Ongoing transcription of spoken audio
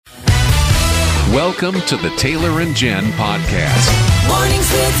Welcome to the Taylor and Jen podcast. Mornings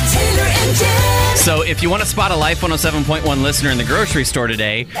with Taylor and Jen. So if you want to spot a Life 107.1 listener in the grocery store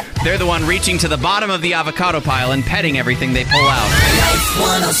today, they're the one reaching to the bottom of the avocado pile and petting everything they pull out. Life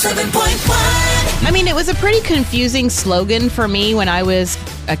 107.1. I mean, it was a pretty confusing slogan for me when I was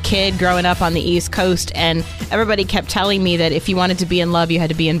a kid growing up on the East Coast, and everybody kept telling me that if you wanted to be in love, you had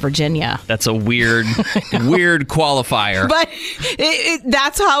to be in Virginia. That's a weird qualifier. But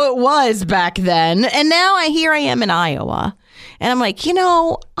that's how it was back then. And now I am in Iowa. And I'm like,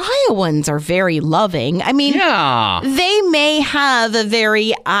 Iowans are very loving. I mean, They may have a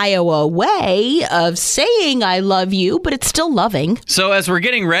very Iowa way of saying I love you, but it's still loving. So as we're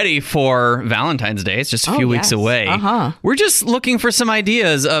getting ready for Valentine's Day, it's just a few weeks away. We're just looking for some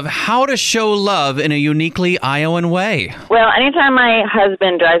ideas of how to show love in a uniquely Iowan way. Well, anytime my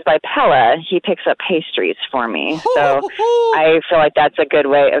husband drives by Pella, he picks up pastries for me. So I feel like that's a good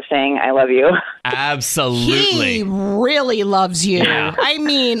way of saying I love you. Absolutely. He really loves you. Yeah. I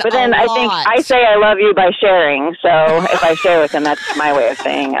mean, But then I think I say I love you by sharing. So if I share with him, that's my way of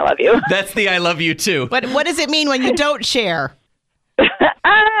saying I love you. That's the I love you too. But what does it mean when you don't share?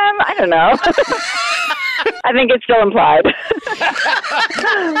 I don't know. I think it's still implied.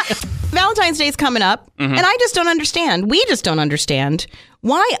 Valentine's Day is coming up, and I just don't understand. We just don't understand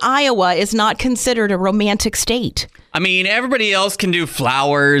why Iowa is not considered a romantic state. I mean, everybody else can do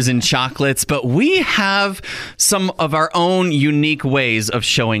flowers and chocolates, but we have some of our own unique ways of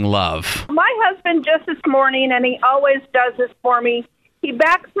showing love. My husband just this morning, and he always does this for me, he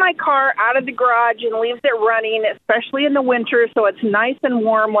backs my car out of the garage and leaves it running, especially in the winter, so it's nice and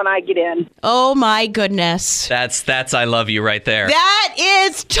warm when I get in. Oh, my goodness. That's I love you right there. That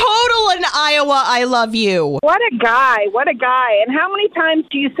is total an Iowa I love you. What a guy. What a guy. And how many times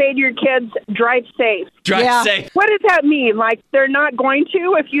do you say to your kids, drive safe? Drive safe. What does that mean? Like they're not going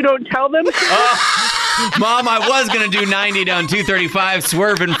to if you don't tell them to? Mom, I was going to do 90 down 235,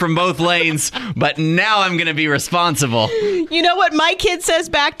 swerving from both lanes, but now I'm going to be responsible. You know what my kid says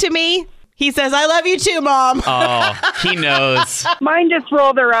back to me? He says, I love you too, Mom. Oh, he knows. Mine just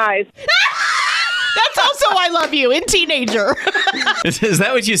roll their eyes. That's also I love you in teenager. Is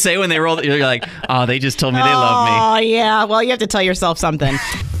that what you say when they roll? You're like, oh, they just told me they love me. Oh, yeah. Well, you have to tell yourself something.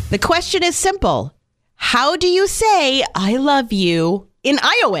 The question is simple. How do you say I love you in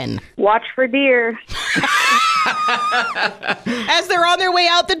Iowan? Watch for deer. As they're on their way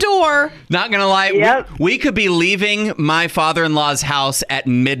out the door. Not gonna lie, Yep. we could be leaving my father-in-law's house at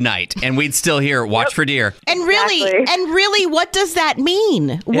midnight, and we'd still hear "watch for deer." And really, Exactly. what does that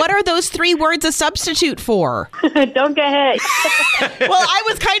mean? What are those three words a substitute for? Don't get hit. Well, I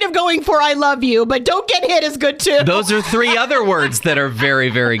was kind of going for I love you, but don't get hit is good too. Those are three other words that are very,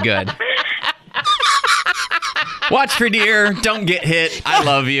 very good. Watch for deer, don't get hit, I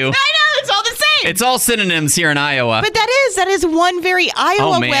love you. I know, it's all the same. It's all synonyms here in Iowa. But that is one very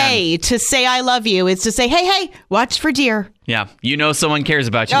Iowa man. way to say I love you, is to say, hey, watch for deer. Yeah, you know someone cares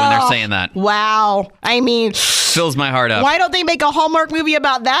about you when they're saying that. Wow. I mean, Fills my heart up. why don't they make a Hallmark movie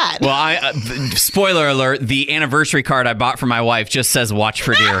about that? Well, spoiler alert, the anniversary card I bought for my wife just says watch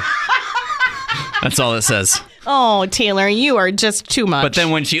for deer. That's all it says. Oh, Taylor, you are just too much. But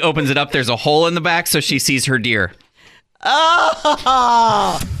then when she opens it up, there's a hole in the back so she sees her deer.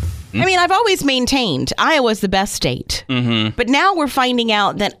 Oh. I mean, I've always maintained Iowa's the best state. Mm-hmm. But now we're finding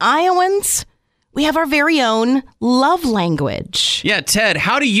out that Iowans, we have our very own love language. Yeah, Ted,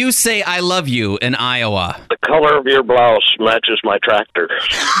 how do you say I love you in Iowa? The color of your blouse matches my tractor.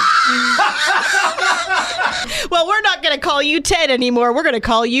 Well, we're not going to call you Ted anymore. We're going to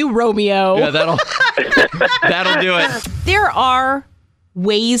call you Romeo. Yeah, that'll do it. There are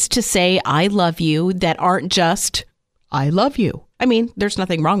ways to say I love you that aren't just I love you. I mean, there's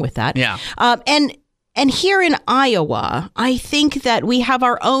nothing wrong with that. Yeah. And here in Iowa, I think that we have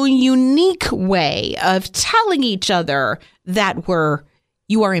our own unique way of telling each other that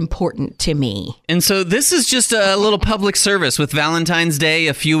you are important to me. And so this is just a little public service with Valentine's Day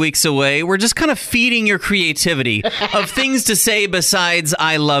a few weeks away. We're just kind of feeding your creativity of things to say besides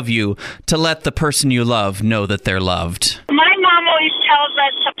I love you to let the person you love know that they're loved. My mom always tells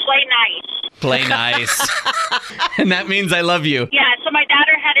us to play nice. Play nice. And that means I love you. Yeah, so my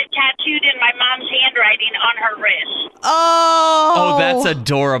daughter had it tattooed in my mom's handwriting on her wrist. Oh. Oh, that's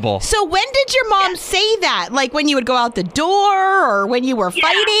adorable. So when did your mom say that? Like when you would go out the door or when you were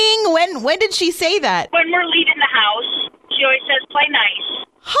fighting? When did she say that? When we're leaving the house, she always says, play nice.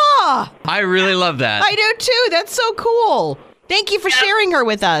 Huh. I really love that. I do too. That's so cool. Thank you for sharing her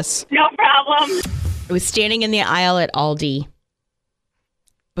with us. No problem. I was standing in the aisle at Aldi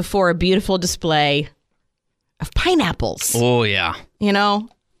before a beautiful display of pineapples. Oh, yeah. You know,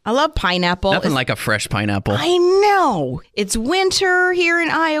 I love pineapple. Nothing like a fresh pineapple. I know. It's winter here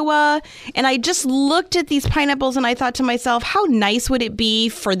in Iowa, and I just looked at these pineapples and I thought to myself, how nice would it be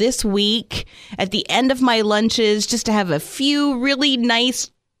for this week at the end of my lunches just to have a few really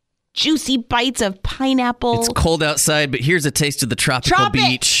nice, juicy bites of pineapple. It's cold outside, but here's a taste of the tropical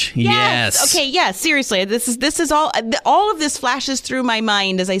beach. Yes. Okay, yes, seriously. This is all of this flashes through my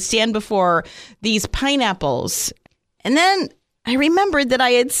mind as I stand before these pineapples. And then I remembered that I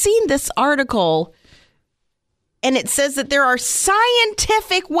had seen this article, and it says that there are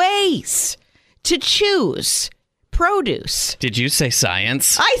scientific ways to choose produce. Did you say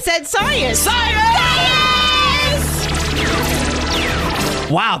science? I said science. Science!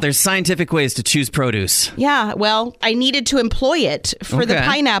 Wow, there's scientific ways to choose produce. Yeah, well, I needed to employ it for the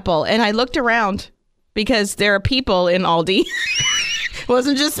pineapple, and I looked around because there are people in Aldi. It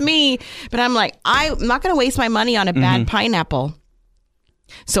wasn't just me, but I'm like, I'm not going to waste my money on a bad pineapple.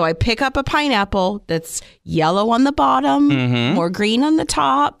 So I pick up a pineapple that's yellow on the bottom, more green on the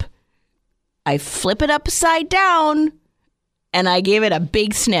top. I flip it upside down, and I gave it a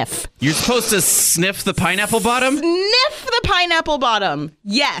big sniff. You're supposed to sniff the pineapple bottom? Sniff the pineapple bottom.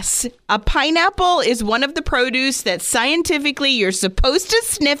 Yes, a pineapple is one of the produce that scientifically you're supposed to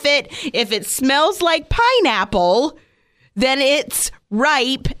sniff it. If it smells like pineapple, then it's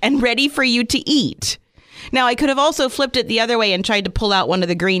ripe and ready for you to eat. Now, I could have also flipped it the other way and tried to pull out one of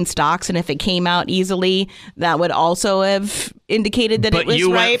the green stalks, and if it came out easily, that would also have indicated that it was ripe. But you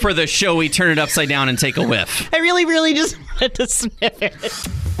went for the showy, turn it upside down and take a whiff. I really, really just wanted to sniff it.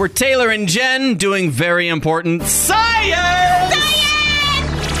 We're Taylor and Jen doing very important science! Science!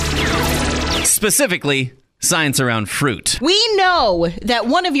 Specifically, science around fruit. We know that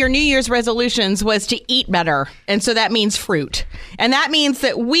one of your New Year's resolutions was to eat better, and so that means fruit. And that means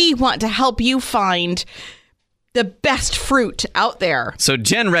that we want to help you find the best fruit out there. So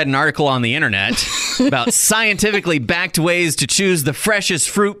Jen read an article on the internet about scientifically backed ways to choose the freshest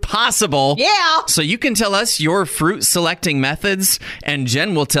fruit possible. Yeah. So you can tell us your fruit selecting methods, and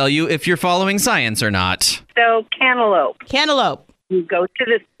Jen will tell you if you're following science or not. So cantaloupe. Cantaloupe. You go to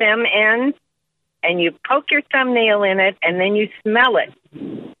the stem end, and you poke your thumbnail in it, and then you smell it.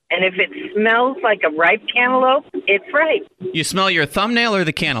 And if it smells like a ripe cantaloupe, it's ripe. You smell your thumbnail or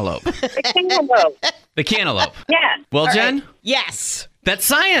the cantaloupe? The cantaloupe. The cantaloupe. Yeah. Well, Jen? Yes. That's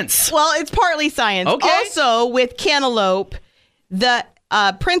science. Well, it's partly science. Okay. Also, with cantaloupe, the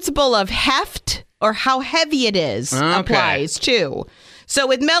principle of heft, or how heavy it is, applies too. So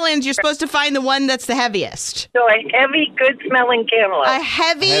with melons, you're supposed to find the one that's the heaviest. So a heavy, good-smelling cantaloupe. A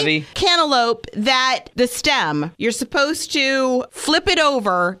heavy cantaloupe that the stem, you're supposed to flip it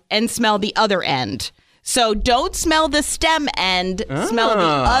over and smell the other end. So don't smell the stem end, smell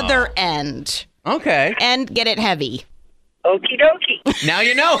the other end. Okay. And get it heavy. Okie dokie. Now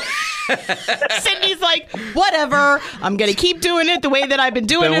you know. Sydney's like, whatever. I'm going to keep doing it the way that I've been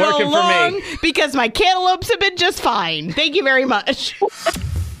doing it all along because my cantaloupes have been just fine. Thank you very much.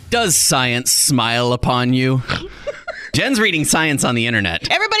 Does science smile upon you? Jen's reading science on the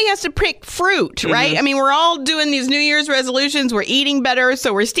internet. Everybody has to pick fruit, right? I mean, we're all doing these New Year's resolutions. We're eating better.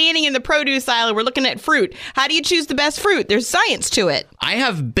 So we're standing in the produce aisle and we're looking at fruit. How do you choose the best fruit? There's science to it. I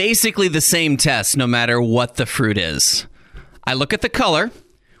have basically the same test no matter what the fruit is. I look at the color,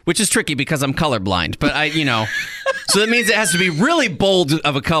 which is tricky because I'm colorblind, but so that means it has to be really bold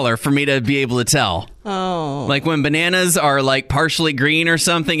of a color for me to be able to tell. Oh. Like when bananas are like partially green or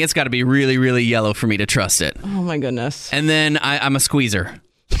something, it's got to be really, really yellow for me to trust it. Oh my goodness. And then I'm a squeezer.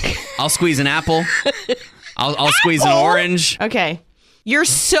 I'll squeeze an apple. I'll squeeze an orange. Okay. You're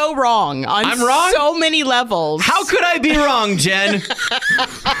so wrong on I'm wrong? so many levels. How could I be wrong, Jen?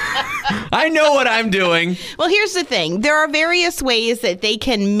 I know what I'm doing. Well, here's the thing. There are various ways that they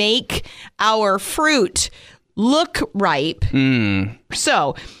can make our fruit look ripe.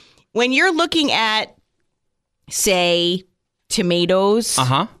 So when you're looking at, say, tomatoes,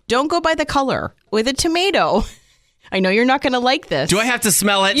 don't go by the color. With a tomato, I know you're not going to like this. Do I have to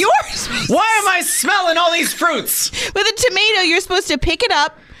smell it? Why am I smelling all these fruits? With a tomato, you're supposed to pick it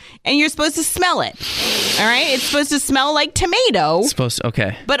up and you're supposed to smell it. All right? It's supposed to smell like tomato.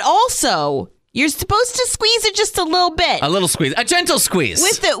 Okay. But also, you're supposed to squeeze it just a little bit. A little squeeze. A gentle squeeze.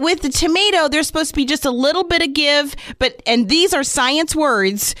 With the tomato, there's supposed to be just a little bit of give, and these are science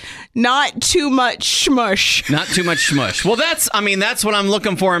words, not too much smush. Not too much smush. Well, that's what I'm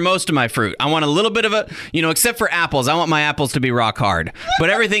looking for in most of my fruit. I want a little bit of a, except for apples. I want my apples to be rock hard. But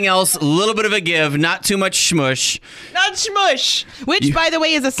everything else, a little bit of a give, not too much smush. Not smush, which, by the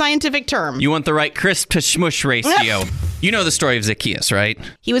way, is a scientific term. You want the right crisp to smush ratio. You know the story of Zacchaeus, right?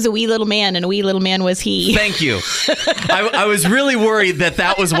 He was a wee little man, and a wee little man was he. Thank you. I was really worried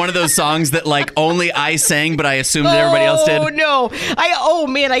that was one of those songs that like only I sang, but I assumed that everybody else did. Oh, no.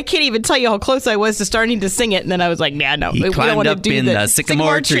 I can't even tell you how close I was to starting to sing it. And then I was like, nah, no. He climbed up in the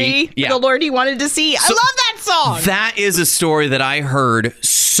sycamore tree. Yeah. The Lord he wanted to see. I love that song. That is a story that I heard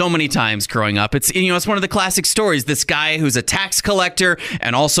so many times growing up. It's one of the classic stories. This guy who's a tax collector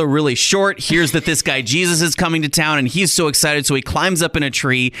and also really short hears that this guy Jesus is coming to town, and he's so excited, so he climbs up in a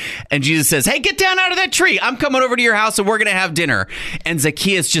tree, and Jesus says, hey, get down out of that tree. I'm coming over to your house, and we're going to have dinner. And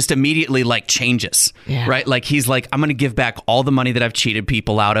Zacchaeus just immediately changes, right? Like he's like, I'm going to give back all the money that I've cheated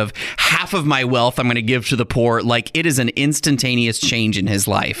people out of. Half of my wealth I'm going to give to the poor. Like it is an instantaneous change in his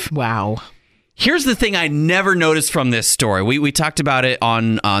life. Wow. Here's the thing I never noticed from this story. We talked about it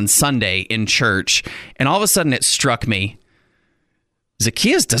on Sunday in church, and all of a sudden it struck me.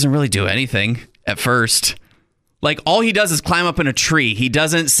 Zacchaeus doesn't really do anything at first. Like, all he does is climb up in a tree. He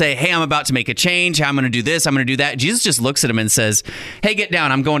doesn't say, hey, I'm about to make a change. I'm going to do this. I'm going to do that. Jesus just looks at him and says, hey, get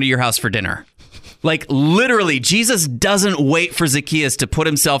down. I'm going to your house for dinner. Like, literally, Jesus doesn't wait for Zacchaeus to put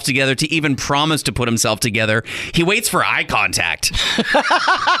himself together, to even promise to put himself together. He waits for eye contact.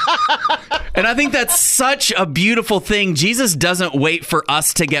 And I think that's such a beautiful thing. Jesus doesn't wait for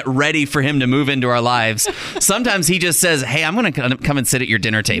us to get ready for him to move into our lives. Sometimes he just says, hey, I'm going to come and sit at your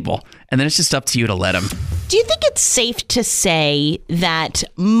dinner table. And then it's just up to you to let him. Do you think it's safe to say that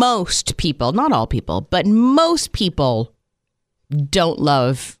most people, not all people, but most people don't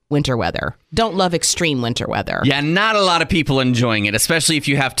love winter weather, don't love extreme winter weather? Yeah, not a lot of people enjoying it, especially if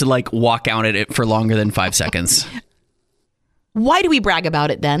you have to walk out at it for longer than 5 seconds. Why do we brag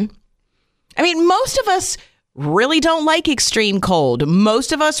about it then? I mean, most of us really don't like extreme cold.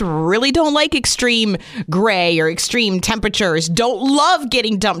 Most of us really don't like extreme gray or extreme temperatures. Don't love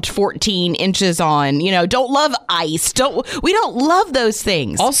getting dumped 14 inches on, don't love ice. We don't love those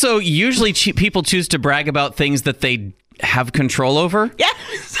things. Also, usually people choose to brag about things that they have control over. Yeah.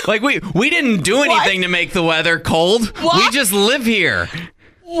 Like we didn't do anything to make the weather cold. What? We just live here.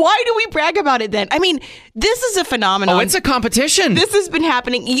 Why do we brag about it then? I mean, this is a phenomenon. Oh, it's a competition. This has been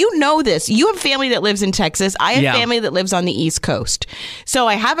happening. You know this. You have family that lives in Texas. I have family that lives on the East Coast. So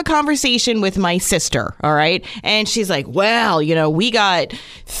I have a conversation with my sister, all right? And she's like, well, we got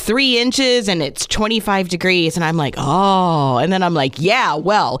 3 inches and it's 25 degrees. And I'm like, oh. And then I'm like, yeah,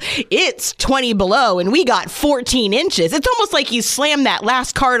 well, it's 20 below and we got 14 inches. It's almost like you slam that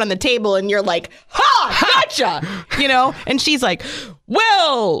last card on the table and you're like, ha, gotcha. And she's like,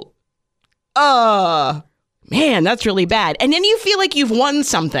 well, man, that's really bad. And then you feel like you've won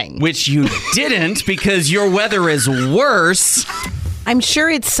something. Which you didn't, because your weather is worse. I'm sure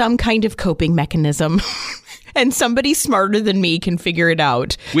it's some kind of coping mechanism. And somebody smarter than me can figure it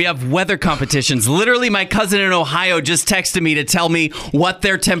out. We have weather competitions. Literally, my cousin in Ohio just texted me to tell me what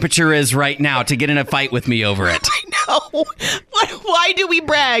their temperature is right now to get in a fight with me over it. I know. Why do we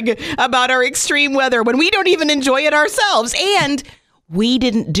brag about our extreme weather when we don't even enjoy it ourselves? And we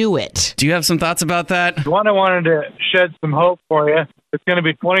didn't do it. Do you have some thoughts about that? One, I wanted to shed some hope for you. It's going to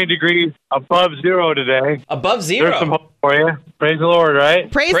be 20 degrees above zero today. Above zero? There's some hope for you. Praise the Lord,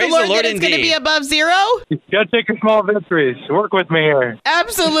 right? Praise the Lord that it's going to be above zero? You got to take your small victories. Work with me here.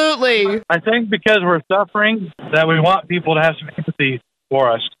 Absolutely. I think because we're suffering, that we want people to have some empathy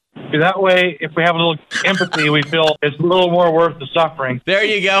for us. That way, if we have a little empathy, we feel it's a little more worth the suffering. There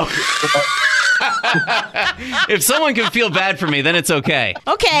you go. If someone can feel bad for me, then it's okay.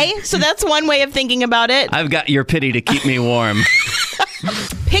 Okay, so that's one way of thinking about it. I've got your pity to keep me warm.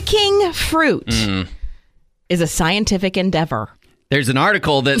 Picking fruit is a scientific endeavor. There's an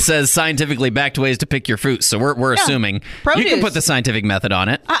article that says scientifically backed ways to pick your fruit, so we're assuming. Produce. You can put the scientific method on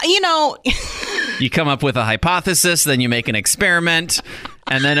it. You come up with a hypothesis, then you make an experiment,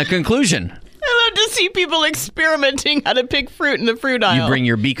 and then a conclusion. I love to see people experimenting how to pick fruit in the fruit aisle. You bring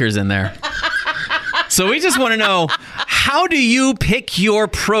your beakers in there. So we just want to know, how do you pick your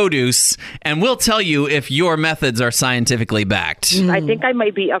produce? And we'll tell you if your methods are scientifically backed. I think I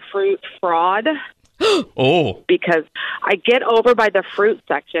might be a fruit fraud. Oh. Because I get over by the fruit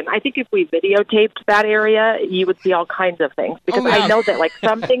section. I think if we videotaped that area, you would see all kinds of things. Because I know that,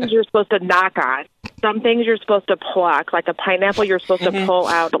 some things you're supposed to knock on. Some things you're supposed to pluck. Like a pineapple, you're supposed to pull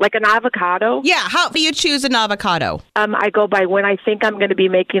out. Like an avocado. Yeah, how do you choose an avocado? I go by when I think I'm going to be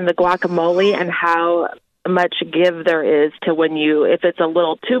making the guacamole and how much give there is to if it's a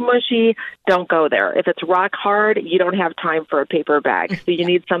little too mushy, don't go there. If it's rock hard, you don't have time for a paper bag. So you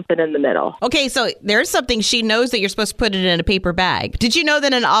need something in the middle. Okay, so there's something she knows that you're supposed to put it in a paper bag. Did you know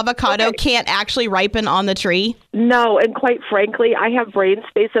that an avocado can't actually ripen on the tree? No, and quite frankly, I have brain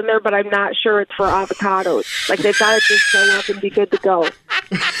space in there, but I'm not sure it's for avocados. Like, they've got to just show up and be good to go.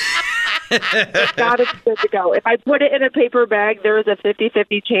 It's got to be good to go. If I put it in a paper bag, there is a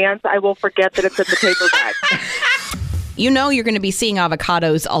 50-50 chance I will forget that it's in the paper bag. You know you're going to be seeing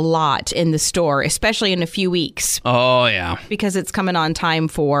avocados a lot in the store, especially in a few weeks. Oh, yeah. Because it's coming on time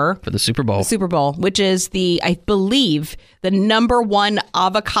for the Super Bowl. The Super Bowl, which is I believe, the number one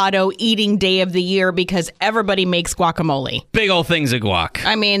avocado eating day of the year because everybody makes guacamole. Big old things of guac.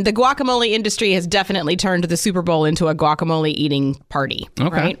 I mean, the guacamole industry has definitely turned the Super Bowl into a guacamole eating party.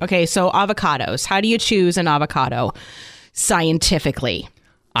 Okay. Right? Okay, so avocados. How do you choose an avocado scientifically?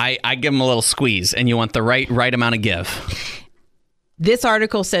 I give them a little squeeze, and you want the right amount of give. This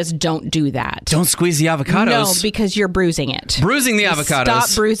article says don't do that. Don't squeeze the avocados. No, because you're bruising it. Bruising the avocados.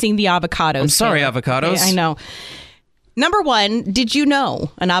 Stop bruising the avocados. I'm sorry, Taylor. avocados. Okay, I know. Number one, did you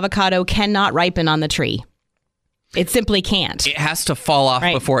know an avocado cannot ripen on the tree? It simply can't. It has to fall off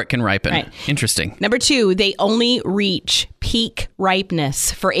before it can ripen. Right. Interesting. Number two, they only reach peak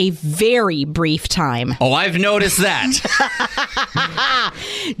ripeness for a very brief time. Oh, I've noticed that.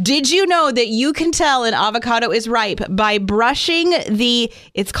 Did you know that you can tell an avocado is ripe by brushing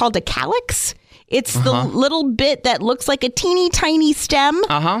it's called a calyx? It's the little bit that looks like a teeny tiny stem.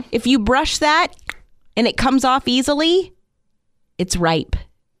 If you brush that and it comes off easily, it's ripe.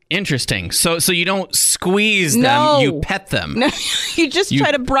 Interesting. So you don't squeeze them, you pet them. No, you just try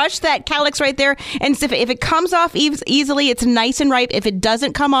to brush that calyx right there. And if it comes off easily, it's nice and ripe. If it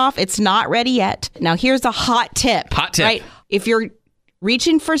doesn't come off, it's not ready yet. Now, here's a hot tip. Hot tip. Right? If you're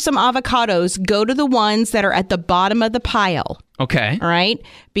reaching for some avocados, go to the ones that are at the bottom of the pile. Okay. All right?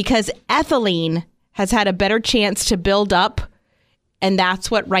 Because ethylene has had a better chance to build up. And that's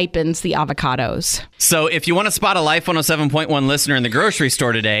what ripens the avocados. So if you want to spot a Life 107.1 listener in the grocery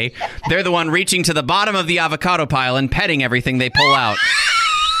store today, they're the one reaching to the bottom of the avocado pile and petting everything they pull out.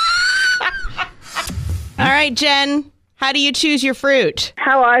 All right, Jen, how do you choose your fruit?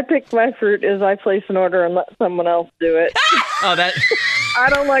 How I pick my fruit is I place an order and let someone else do it. I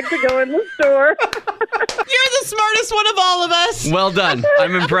don't like to go in the store. You're the smartest one of all of us. Well done.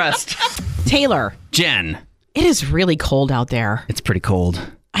 I'm impressed. Taylor. Jen. It is really cold out there. It's pretty cold.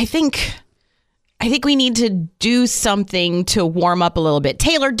 I think we need to do something to warm up a little bit.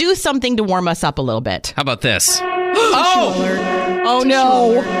 Taylor, do something to warm us up a little bit. How about this? Oh! Alert. Oh,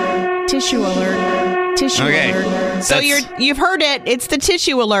 no. Tissue alert. Tissue alert. So you've heard it. It's the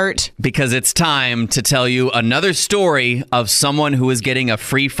tissue alert. Because it's time to tell you another story of someone who is getting a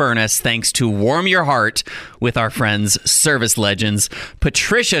free furnace thanks to Warm Your Heart with our friends Service Legends.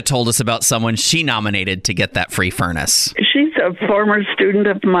 Patricia told us about someone she nominated to get that free furnace. She's a former student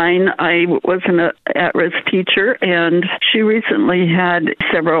of mine. I was an at-risk teacher, and she recently had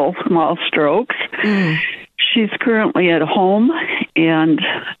several small strokes. She's currently at home and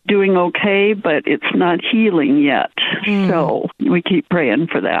doing okay, but it's not healing yet. So we keep praying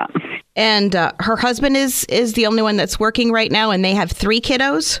for that. And her husband is the only one that's working right now, and they have 3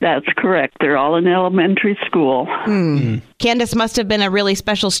 kiddos? That's correct. They're all in elementary school. Candace must have been a really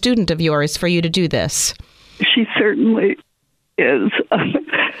special student of yours for you to do this. She certainly is.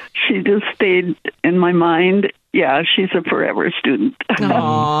 She just stayed in my mind. Yeah, she's a forever student.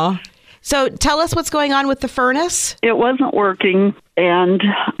 Aww. So tell us what's going on with the furnace. It wasn't working, and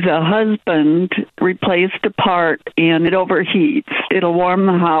the husband replaced a part, and it overheats. It'll warm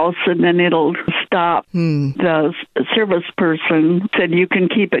the house, and then it'll stop. The service person said you can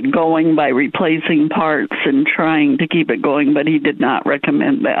keep it going by replacing parts and trying to keep it going, but he did not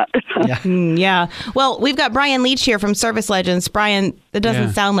recommend that. Yeah. Well, we've got Brian Leach here from Service Legends. Brian, that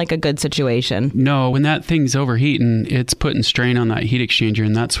doesn't sound like a good situation. No, when that thing's overheating, it's putting strain on that heat exchanger,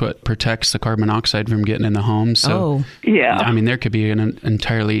 and that's what protects the carbon monoxide from getting in the home. So, yeah. I mean, there could be an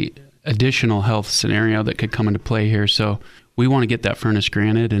entirely additional health scenario that could come into play here. So we want to get that furnace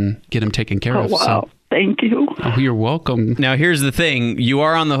granted and get them taken care of. Wow. So. Thank you. Oh, you're welcome. Now, here's the thing. You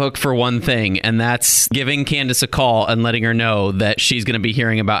are on the hook for one thing, and that's giving Candace a call and letting her know that she's going to be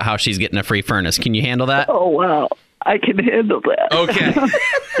hearing about how she's getting a free furnace. Can you handle that? Oh, wow. I can handle that. Okay.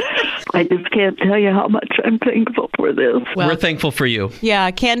 I just can't tell you how much I'm thankful for this. Well, we're thankful for you. Yeah,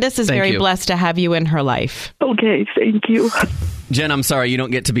 Candace is very blessed to have you in her life. Okay, thank you. Jen, I'm sorry, you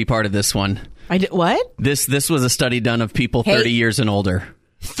don't get to be part of this one. What? This was a study done of people 30 years and older.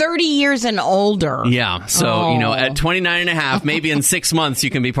 30 years and older. Yeah. So, at 29 and a half, maybe in 6 months, you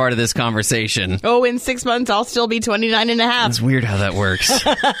can be part of this conversation. Oh, in 6 months, I'll still be 29 and a half. It's weird how that works.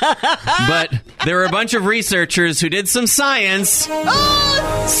 But there were a bunch of researchers who did some science.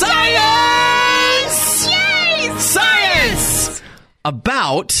 Oh, science! Yay! Science!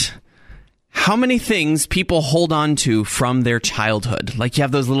 About how many things people hold on to from their childhood. Like you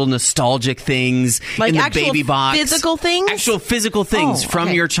have those little nostalgic things in the baby box. Physical things? Actual physical things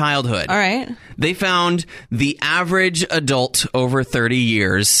from your childhood. All right. They found the average adult over 30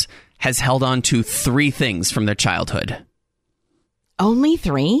 years has held on to 3 things from their childhood. Only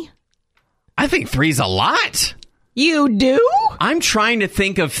 3? I think 3's a lot. You do? I'm trying to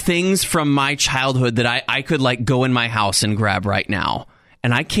think of things from my childhood that I could go in my house and grab right now.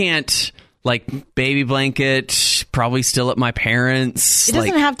 And I can't... baby blanket, probably still at my parents'. It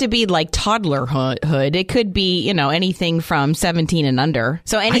doesn't have to be toddlerhood. It could be, anything from 17 and under.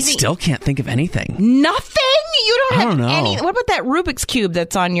 So anything. I still can't think of anything. Nothing? You don't have know. any. What about that Rubik's Cube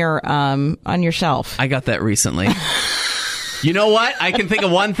that's on your shelf? I got that recently. You know what? I can think of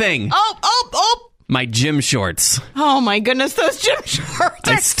one thing. Oh. My gym shorts. Oh my goodness, those gym shorts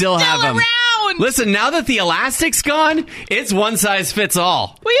I still have them. Around. Listen, now that the elastic's gone, it's one size fits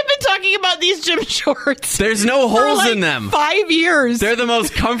all. We have been talking about these gym shorts. There's no holes in them. 5 years. They're the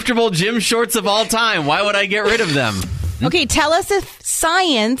most comfortable gym shorts of all time. Why would I get rid of them? Okay, tell us if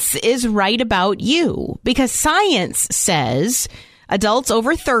science is right about you. Because science says adults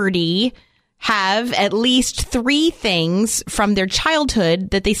over 30 have at least 3 things from their childhood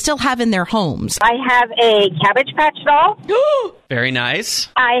that they still have in their homes. I have a Cabbage Patch doll. Very nice.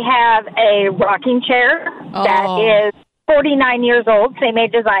 I have a rocking chair that is 49 years old, same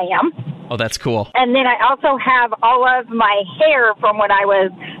age as I am. Oh, that's cool. And then I also have all of my hair from when I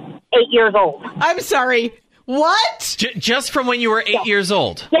was 8 years old. I'm sorry. What? Just from when you were 8 years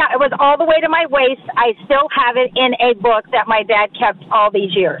old? Yeah, it was all the way to my waist. I still have it in a book that my dad kept all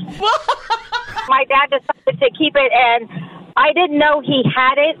these years. My dad decided to keep it, and I didn't know he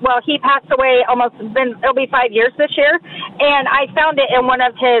had it. Well, he passed away it'll be 5 years this year, and I found it in one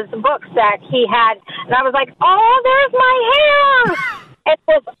of his books that he had, and I was like, oh, there's my hair! It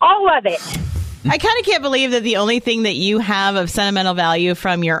was all of it. I kind of can't believe that the only thing that you have of sentimental value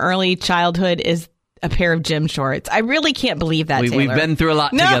from your early childhood is a pair of gym shorts. I really can't believe that, Taylor. We've been through a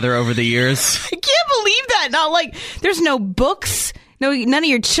lot together over the years. I can't believe that. Not there's no books. No, none of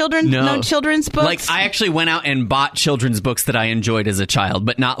your children. No children's books. I actually went out and bought children's books that I enjoyed as a child,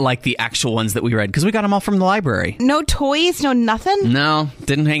 but not the actual ones that we read because we got them all from the library. No toys. No nothing. No,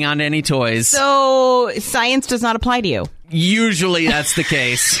 didn't hang on to any toys. So science does not apply to you. Usually that's the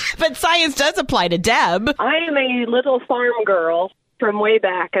case. But science does apply to Deb. I am a little farm girl from way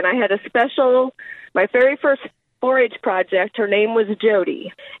back, and I had my very first 4-H project. Her name was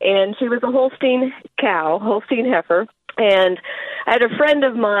Jody, and she was a Holstein heifer. And I had a friend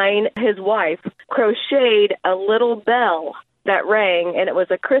of mine, his wife, crocheted a little bell that rang, and it was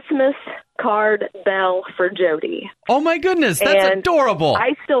a Christmas card bell for Jody. Oh, my goodness. That's adorable.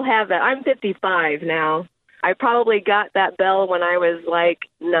 I still have that. I'm 55 now. I probably got that bell when I was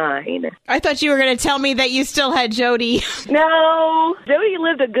 9. I thought you were going to tell me that you still had Jody. No. Jody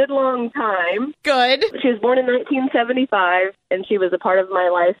lived a good long time. Good. She was born in 1975, and she was a part of my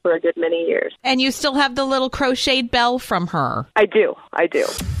life for a good many years. And you still have the little crocheted bell from her. I do.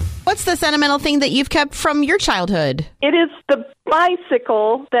 What's the sentimental thing that you've kept from your childhood? It is the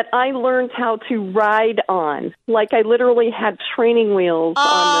bicycle that I learned how to ride on. I literally had training wheels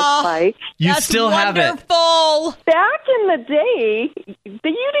on this bike. You still have it. Wonderful. Back in the day, you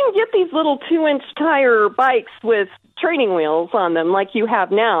didn't get these little 2-inch tire bikes with training wheels on them like you have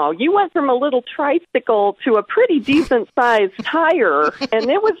now. You went from a little tricycle to a pretty decent-sized tire,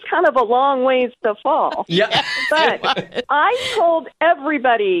 and it was kind of a long ways to fall. Yeah. But I told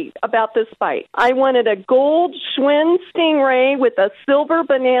everybody about this bike. I wanted a gold Schwinn Stingray with a silver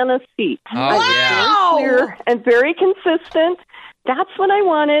banana seat. Oh, very clear and very consistent. That's what I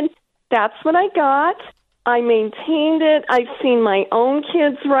wanted. That's what I got. I maintained it. I've seen my own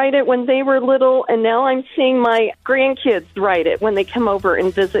kids ride it when they were little, and now I'm seeing my grandkids ride it when they come over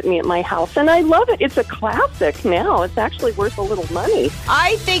and visit me at my house. And I love it. It's a classic now. It's actually worth a little money.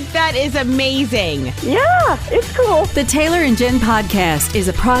 I think that is amazing. Yeah, it's cool. The Taylor and Jen podcast is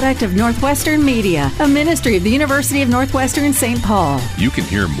a product of Northwestern Media, a ministry of the University of Northwestern St. Paul. You can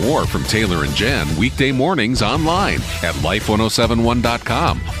hear more from Taylor and Jen weekday mornings online at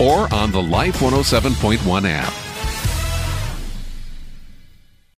life1071.com or on the Life 107.1 app.